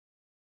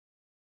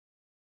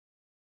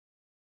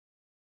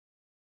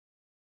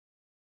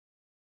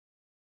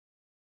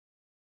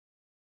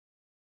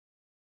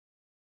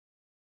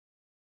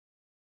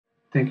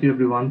Thank you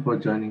everyone for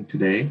joining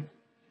today.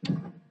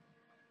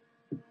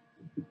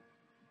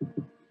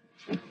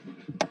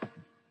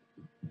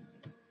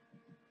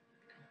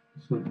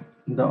 So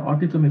the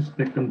autism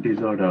spectrum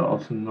disorder,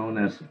 also known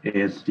as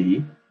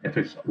ASD,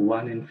 affects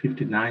 1 in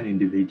 59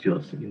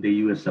 individuals in the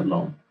US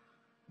alone.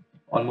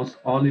 Almost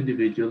all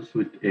individuals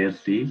with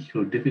ASD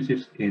show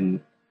deficits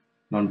in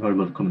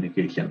nonverbal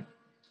communication.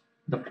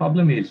 The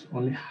problem is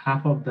only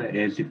half of the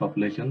ASD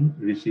population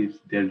receives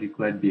their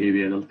required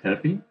behavioral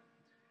therapy.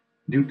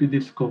 Due to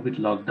this COVID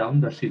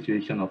lockdown, the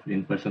situation of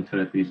in-person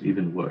therapy is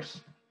even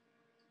worse.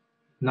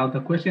 Now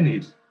the question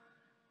is,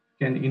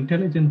 can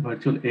intelligent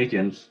virtual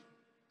agents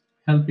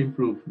help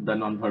improve the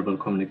nonverbal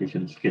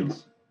communication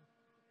skills?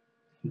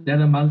 There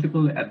are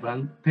multiple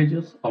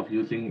advantages of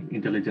using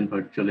intelligent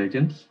virtual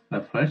agents.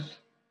 First,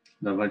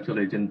 the virtual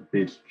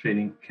agent-based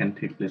training can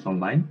take place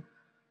online.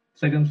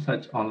 Second,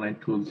 such online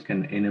tools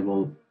can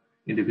enable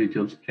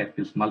individuals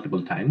practice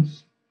multiple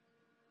times.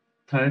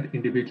 Third,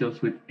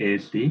 individuals with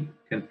ASD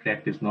can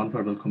practice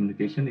nonverbal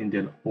communication in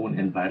their own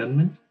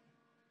environment.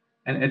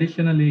 And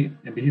additionally,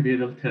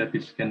 behavioral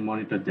therapists can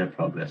monitor their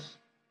progress.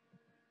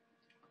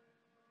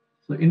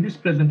 So in this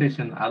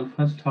presentation, I'll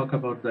first talk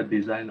about the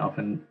design of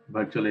a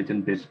virtual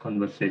agent-based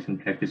conversation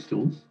practice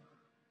tools.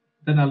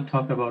 Then I'll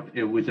talk about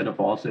a Wizard of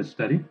Oz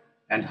study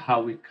and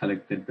how we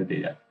collected the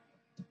data.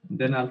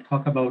 Then I'll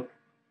talk about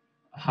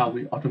how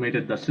we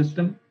automated the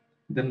system.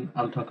 Then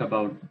I'll talk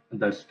about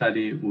the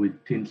study with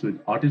teens with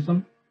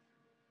autism.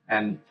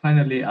 And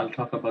finally, I'll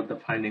talk about the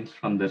findings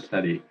from the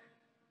study.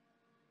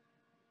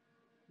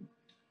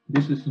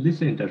 This is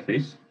LISA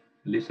interface.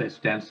 LISA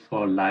stands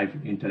for Live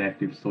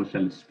Interactive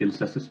Social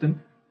Skills Assistant.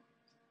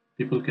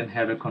 People can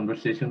have a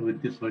conversation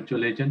with this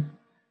virtual agent.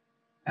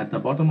 At the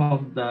bottom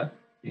of the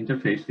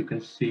interface, you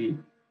can see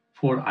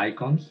 4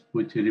 icons,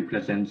 which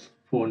represents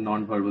 4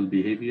 nonverbal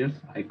behaviors: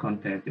 eye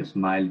contact,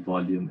 smile,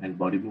 volume, and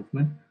body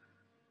movement.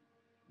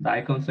 The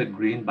icons are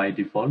green by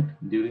default.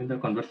 During the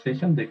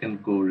conversation, they can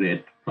go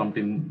red,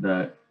 prompting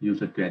the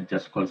user to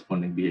adjust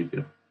corresponding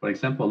behavior. For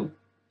example,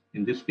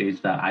 in this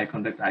case, the eye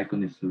contact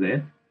icon is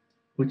red,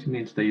 which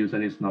means the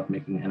user is not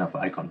making enough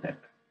eye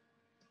contact.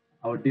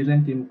 Our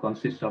design team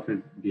consists of a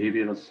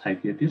behavioral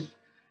psychiatrist,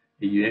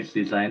 a UX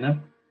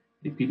designer,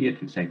 a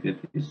pediatric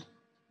psychiatrist,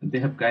 and they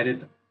have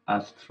guided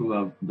us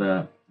throughout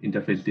the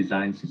interface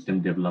design,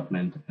 system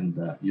development, and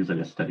the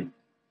user study.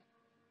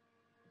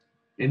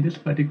 In this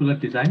particular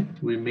design,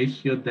 we made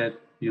sure that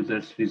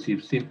users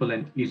receive simple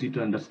and easy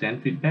to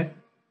understand feedback.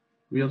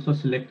 We also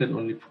selected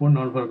only 4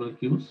 nonverbal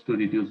cues to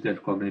reduce their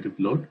cognitive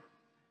load.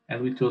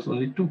 And we chose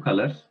only 2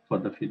 colors for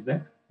the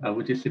feedback,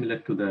 which is similar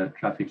to the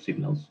traffic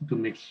signals, to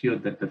make sure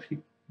that the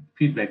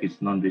feedback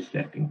is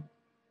non-distracting.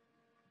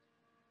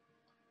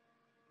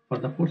 For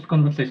the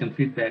post-conversation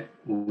feedback,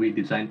 we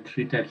designed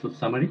 3 types of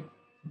summary.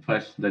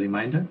 First, the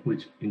reminder,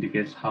 which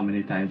indicates how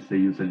many times the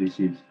user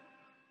receives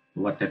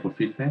what type of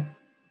feedback.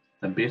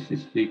 The base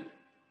streak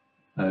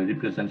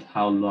represents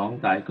how long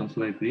the icons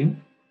were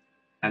green,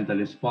 and the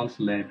response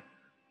lag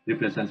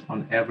represents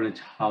on average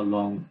how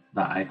long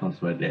the icons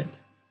were red.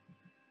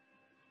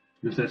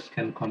 Users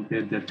can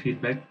compare their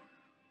feedback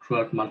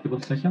throughout multiple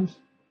sessions.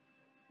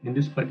 In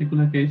this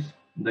particular case,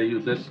 the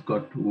users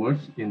got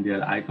worse in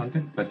their eye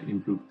contact, but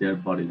improved their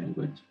body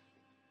language.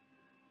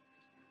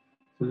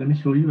 So let me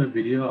show you a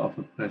video of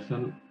a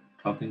person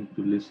talking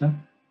to Lisa.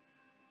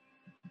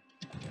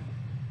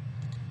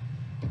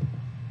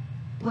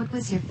 What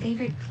was your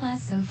favorite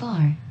class so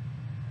far?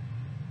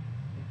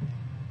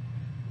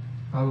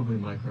 Probably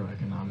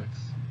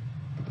microeconomics.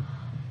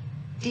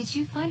 Did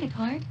you find it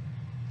hard?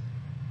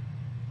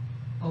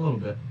 A little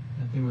bit.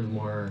 I think it was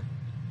more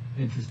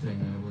interesting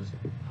than it was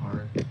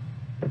hard.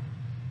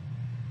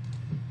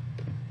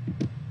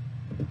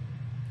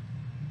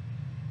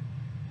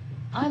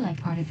 I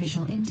liked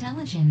artificial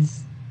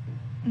intelligence.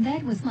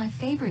 That was my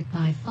favorite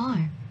by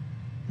far.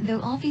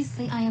 Though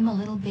obviously I am a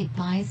little bit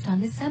biased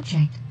on this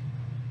subject.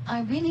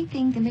 I really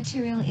think the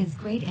material is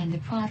great and the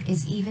product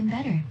is even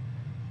better.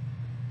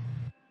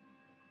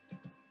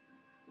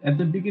 At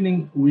the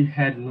beginning, we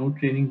had no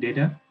training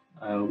data,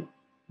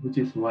 which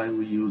is why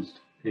we used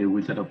a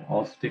Wizard of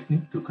Oz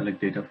technique to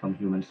collect data from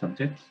human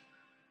subjects.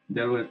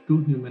 There were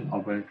 2 human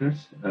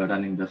operators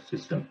running the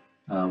system.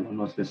 One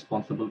was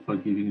responsible for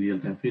giving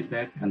real-time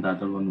feedback, and the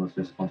other one was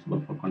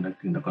responsible for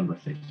conducting the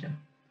conversation.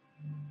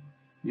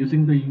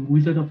 Using the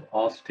Wizard of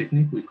Oz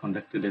technique, we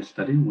conducted a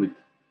study with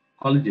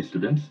college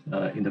students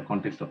in the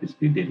context of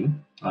speed dating.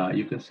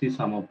 You can see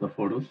some of the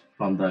photos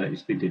from the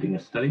speed dating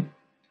study.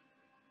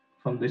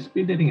 From the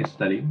speed dating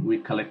study, we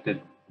collected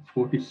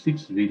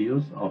 46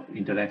 videos of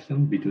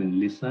interaction between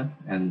Lisa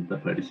and the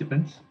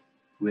participants.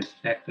 We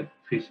extracted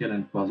facial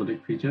and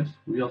prosodic features.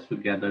 We also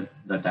gathered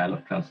the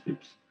dialogue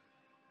transcripts.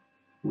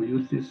 We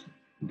used this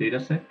data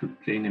set to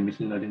train a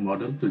machine learning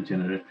model to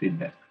generate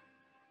feedback.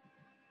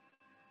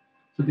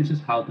 So this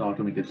is how the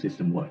automated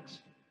system works.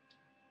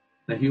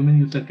 The human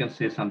user can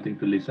say something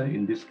to Lisa.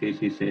 In this case,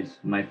 he says,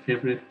 "My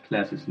favorite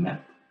class is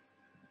math."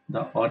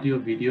 The audio,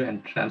 video,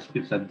 and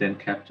transcripts are then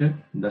captured.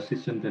 The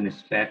system then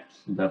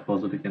extracts the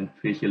prosodic and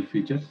facial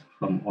features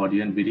from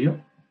audio and video.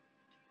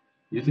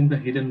 Using the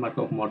hidden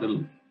Markov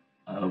model,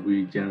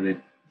 we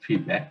generate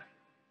feedback.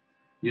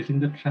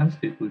 Using the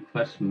transcript, we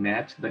first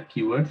match the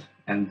keywords,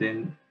 and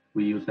then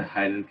we use the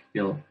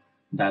hierarchical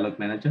dialog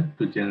manager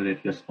to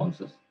generate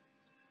responses.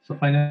 So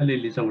finally,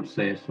 Lisa would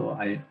say, so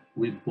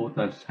we both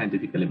are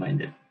scientifically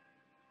minded.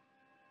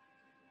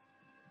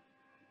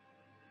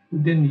 We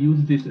then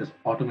use this as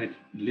automated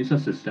Lisa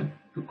system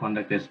to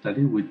conduct a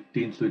study with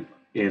teens with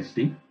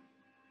ASD.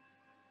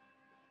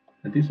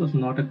 This was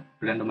not a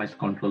randomized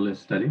control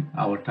study.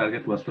 Our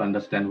target was to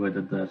understand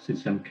whether the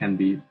system can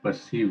be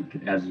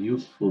perceived as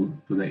useful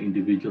to the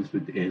individuals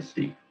with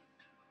ASD.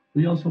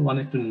 We also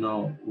wanted to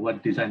know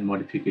what design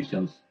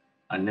modifications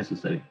are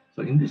necessary.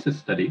 So in this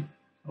study,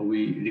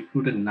 we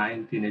recruited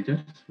 9 teenagers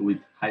with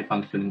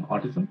high-functioning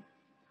autism.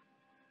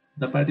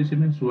 The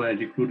participants were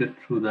recruited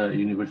through the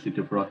University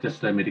of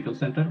Rochester Medical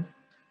Center,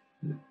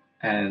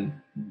 and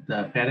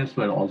the parents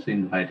were also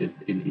invited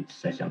in each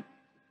session.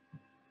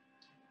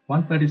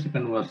 One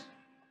participant was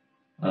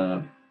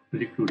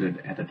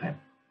recruited at a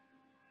time.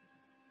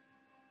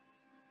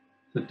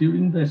 So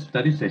during the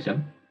study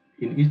session,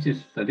 in each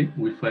study,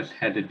 we first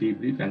had a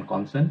debrief and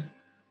consent,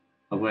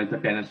 where the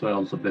parents were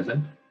also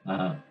present.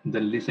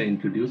 Then Lisa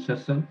introduced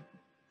herself.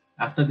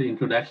 After the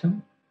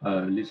introduction,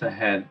 Lisa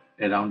had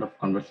a round of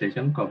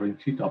conversation covering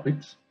 3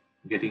 topics: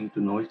 getting to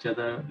know each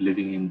other,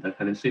 living in the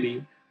current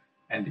city,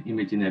 and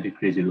imaginary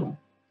crazy room.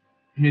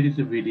 Here is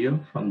a video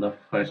from the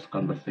first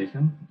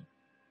conversation.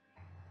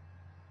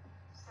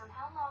 So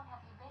how long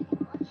have you been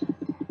in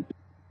Rochester?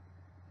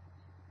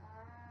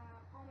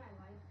 All my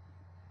life.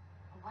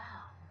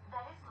 Wow,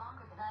 that is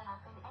longer than I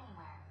have been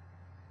anywhere.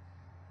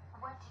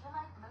 What do you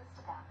like most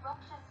about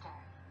Rochester?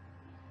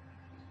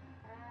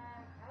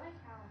 I like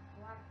how a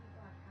lot of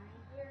people are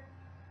kind here.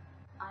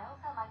 I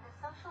also like the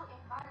social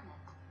environment.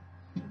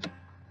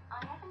 I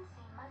haven't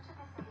seen much of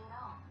the city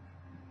at all.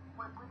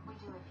 What would we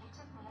do if you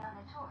took me on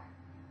a tour?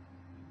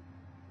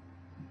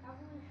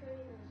 Probably show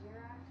you the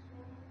Xerox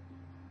building.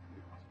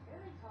 It's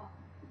very tall.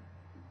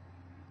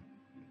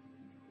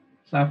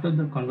 So after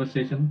the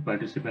conversation,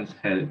 participants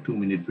had a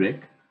 2-minute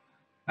break.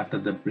 After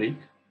the break,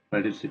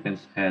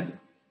 participants had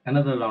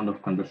another round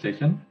of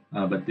conversation,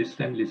 but this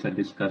time Lisa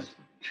discussed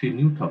 3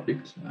 new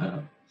topics: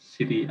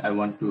 city I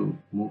want to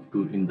move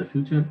to in the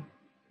future,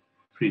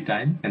 free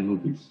time, and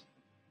movies.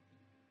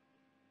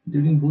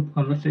 During both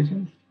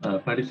conversations,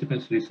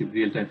 participants received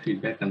real-time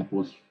feedback and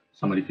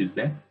post-summary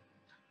feedback.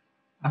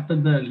 After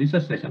the Lisa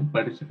session,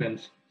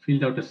 participants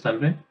filled out a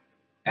survey,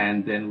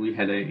 and then we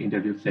had an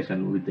interview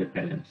session with their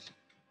parents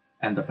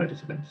and the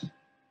participants.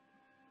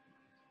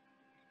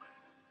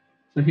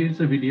 So here's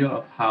a video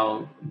of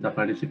how the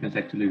participants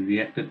actually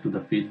reacted to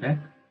the feedback.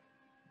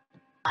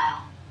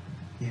 Wow.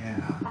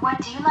 Yeah. What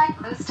do you like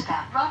most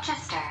about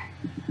Rochester?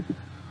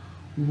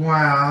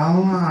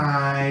 Well,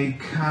 I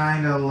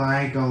kind of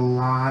like a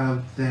lot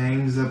of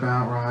things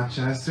about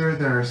Rochester.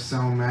 There are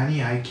so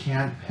many, I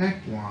can't pick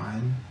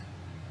one.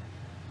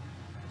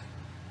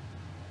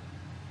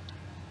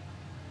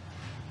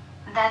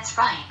 That's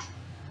right.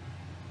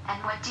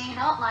 And what do you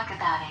not like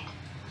about it?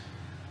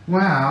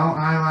 Well,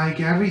 I like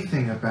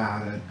everything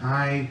about it.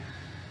 I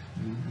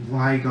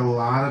like a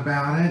lot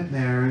about it.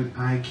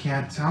 I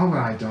can't tell what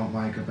I don't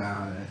like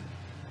about it.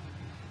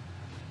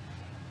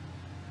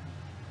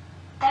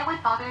 That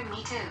would bother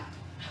me too.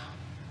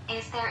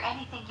 Is there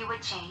anything you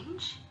would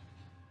change?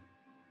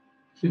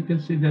 So you can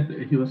see that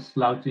he was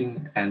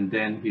slouching, and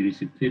then he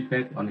received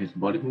feedback on his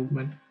body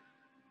movement.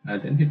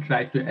 Then he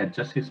tried to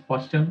adjust his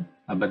posture,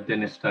 but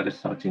then he started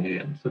slouching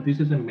again. So this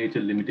is a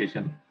major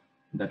limitation,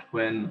 that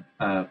when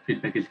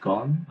feedback is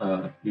gone,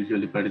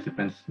 usually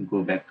participants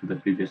go back to the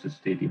previous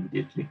state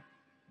immediately.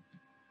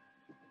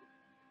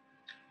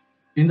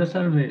 In the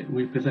survey,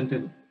 we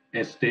presented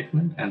a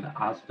statement and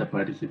asked the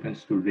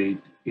participants to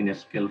rate in a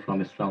scale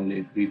from strongly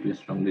agree to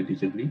strongly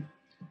disagree.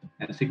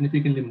 And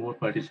significantly more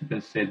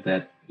participants said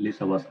that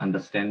Lisa was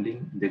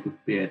understanding, they could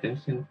pay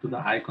attention to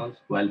the icons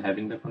while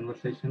having the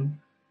conversation,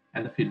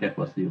 and the feedback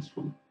was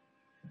useful.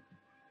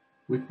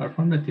 We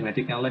performed a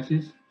thematic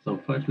analysis. So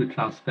first we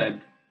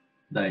transcribed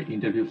the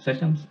interview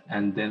sessions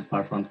and then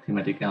performed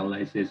thematic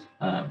analysis.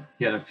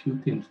 Here are a few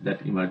themes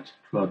that emerged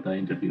throughout the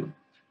interview.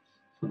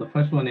 So the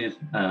first one is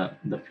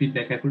the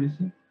feedback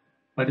accuracy.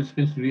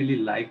 Participants really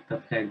liked the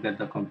fact that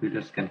the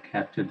computers can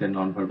capture their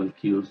nonverbal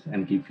cues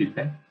and give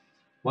feedback.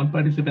 One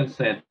participant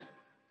said,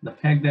 the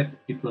fact that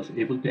it was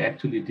able to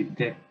actually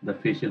detect the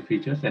facial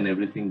features and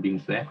everything being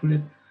so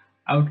accurate,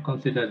 I would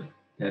consider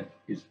that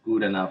is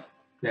good enough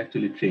to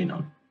actually train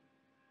on.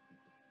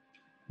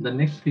 The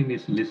next theme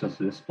is Lisa's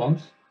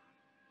response.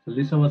 So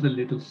Lisa was a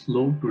little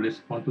slow to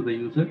respond to the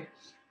user.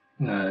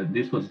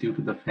 This was due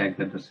to the fact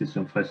that the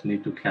system first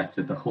needs to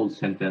capture the whole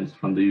sentence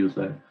from the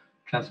user,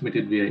 transmit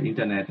it via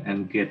internet,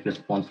 and get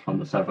response from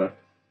the server.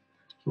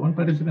 So one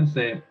participant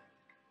said,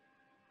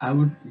 I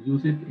would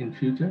use it in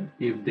future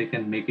if they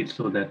can make it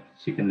so that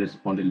she can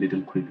respond a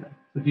little quicker.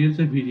 So here's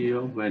a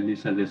video where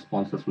Lisa's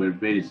responses were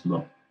very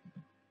slow.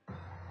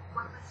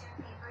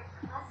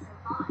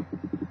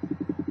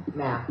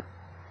 Math.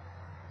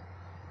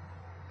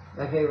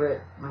 My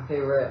favorite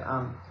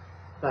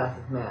class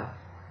is math.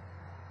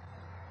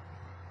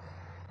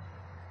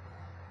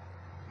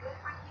 Good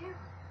for you.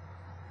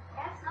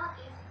 That's not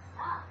easy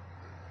stuff.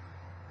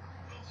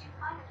 Did you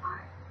find it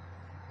hard?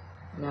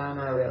 No,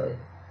 not really.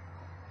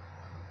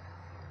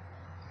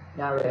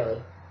 Not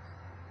really.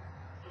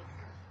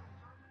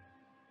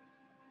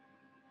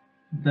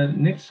 The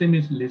next theme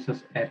is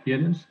Lisa's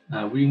appearance.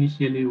 We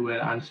initially were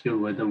unsure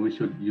whether we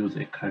should use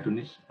a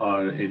cartoonish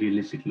or a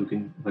realistic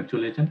looking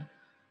virtual agent.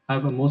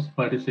 However, most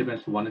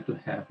participants wanted to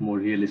have more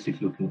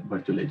realistic looking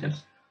virtual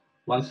agents.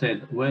 One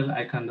said, well,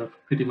 I kind of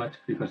pretty much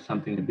prefer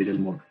something a bit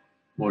more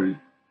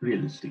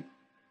realistic.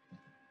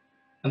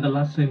 And the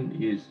last theme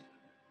is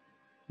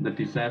the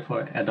desire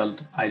for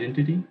adult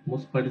identity.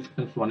 Most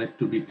participants wanted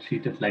to be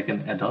treated like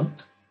an adult.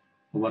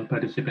 One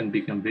participant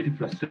became very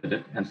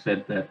frustrated and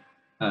said that,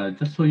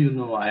 just so you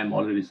know, I am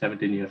already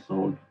 17 years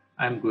old.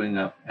 I'm growing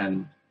up,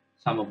 and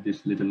some of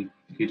these little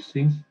kids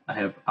things I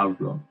have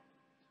outgrown.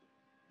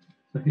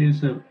 So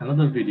here's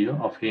another video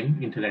of him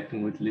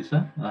interacting with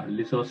Lisa.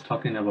 Lisa was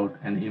talking about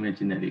an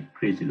imaginary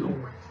crazy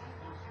room.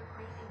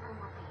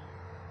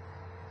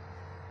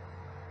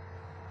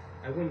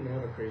 I wouldn't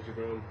have a crazy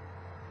room.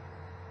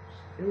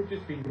 It would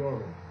just be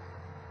normal.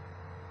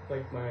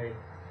 Like my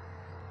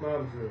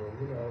mom's room,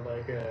 you know,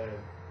 like a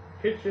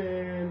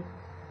kitchen,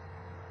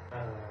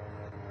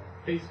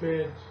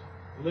 basement,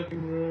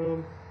 living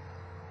room,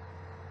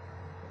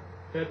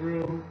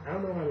 bedroom. I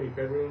don't know how many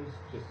bedrooms,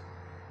 just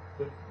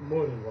with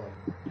more than one.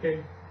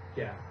 Okay?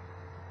 Yeah.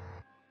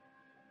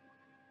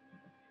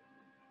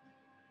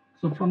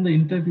 So from the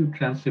interview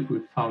transcript, we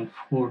found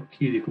 4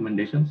 key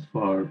recommendations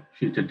for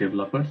future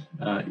developers.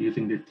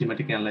 Using the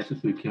thematic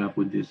analysis, we came up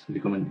with these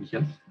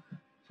recommendations.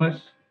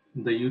 First,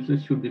 the user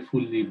should be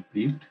fully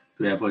briefed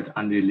to avoid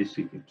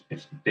unrealistic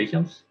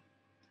expectations.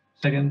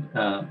 Second,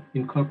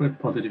 incorporate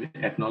positive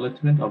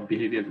acknowledgement of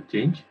behavior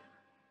change.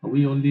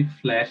 We only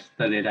flashed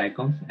the red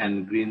icons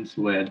and greens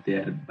were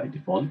there by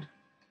default.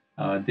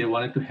 They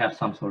wanted to have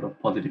some sort of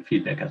positive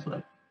feedback as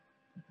well.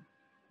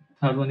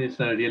 Third one is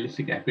a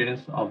realistic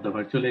appearance of the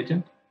virtual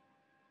agent.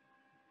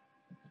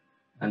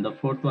 And the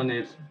fourth one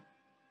is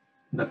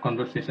the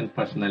conversation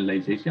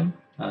personalization.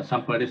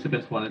 Some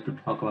participants wanted to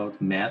talk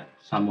about math,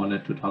 some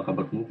wanted to talk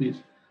about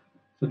movies.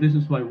 So this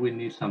is why we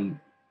need some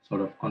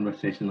sort of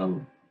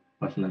conversational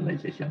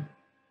personalization.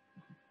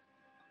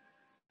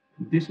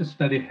 This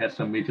study has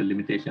some major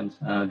limitations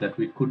that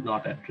we could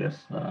not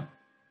address.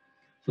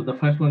 So the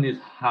first one is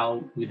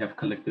how we have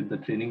collected the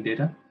training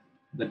data.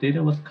 The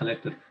data was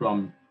collected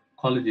from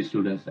college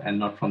students and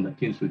not from the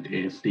teens with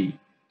ASD.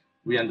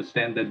 We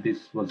understand that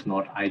this was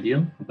not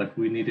ideal, but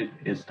we needed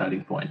a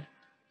starting point.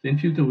 So in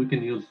future, we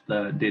can use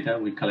the data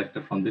we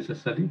collected from this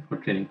study for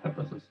training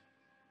purposes.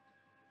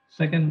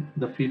 Second,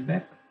 the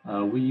feedback.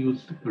 We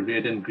used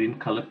red and green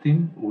color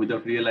theme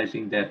without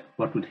realizing that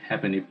what would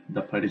happen if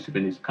the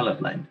participant is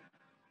colorblind.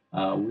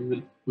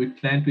 We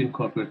plan to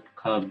incorporate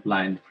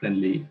colorblind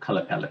friendly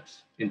color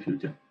palettes in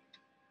future.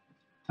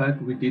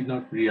 Third, we did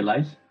not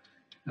analyze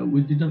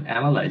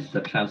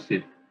the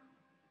transcript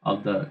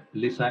of the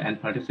Lisa and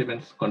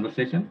participants'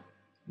 conversation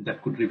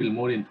that could reveal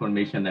more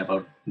information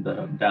about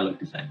the dialogue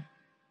design.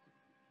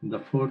 The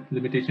fourth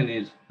limitation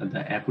is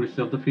the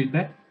accuracy of the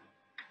feedback.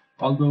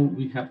 Although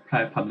we have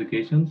prior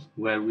publications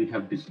where we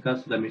have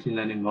discussed the machine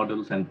learning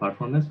models and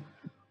performance,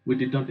 we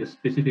did not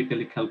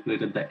specifically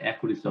calculate the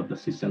accuracy of the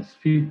system's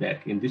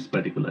feedback in this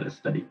particular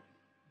study.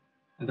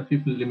 And the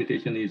fifth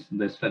limitation is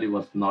the study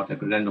was not a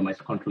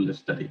randomized controlled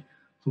study.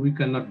 So we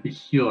cannot be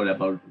sure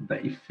about the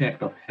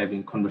effect of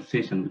having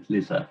conversation with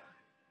Lisa.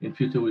 In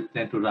future, we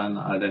plan to run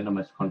a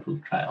randomized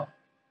controlled trial.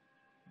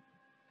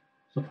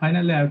 So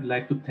finally, I would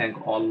like to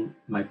thank all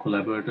my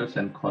collaborators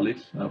and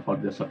colleagues for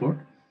their support.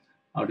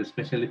 I would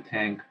especially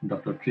thank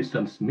Dr.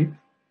 Tristan Smith,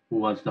 who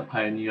was the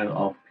pioneer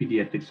of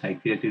pediatric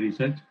psychiatry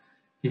research.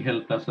 He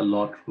helped us a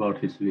lot throughout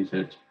his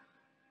research.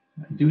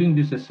 During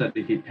this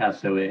study, he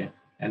passed away,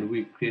 and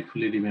we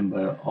gratefully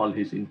remember all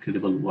his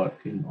incredible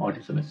work in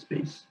autism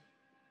space.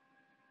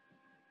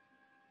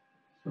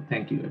 So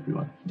thank you,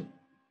 everyone.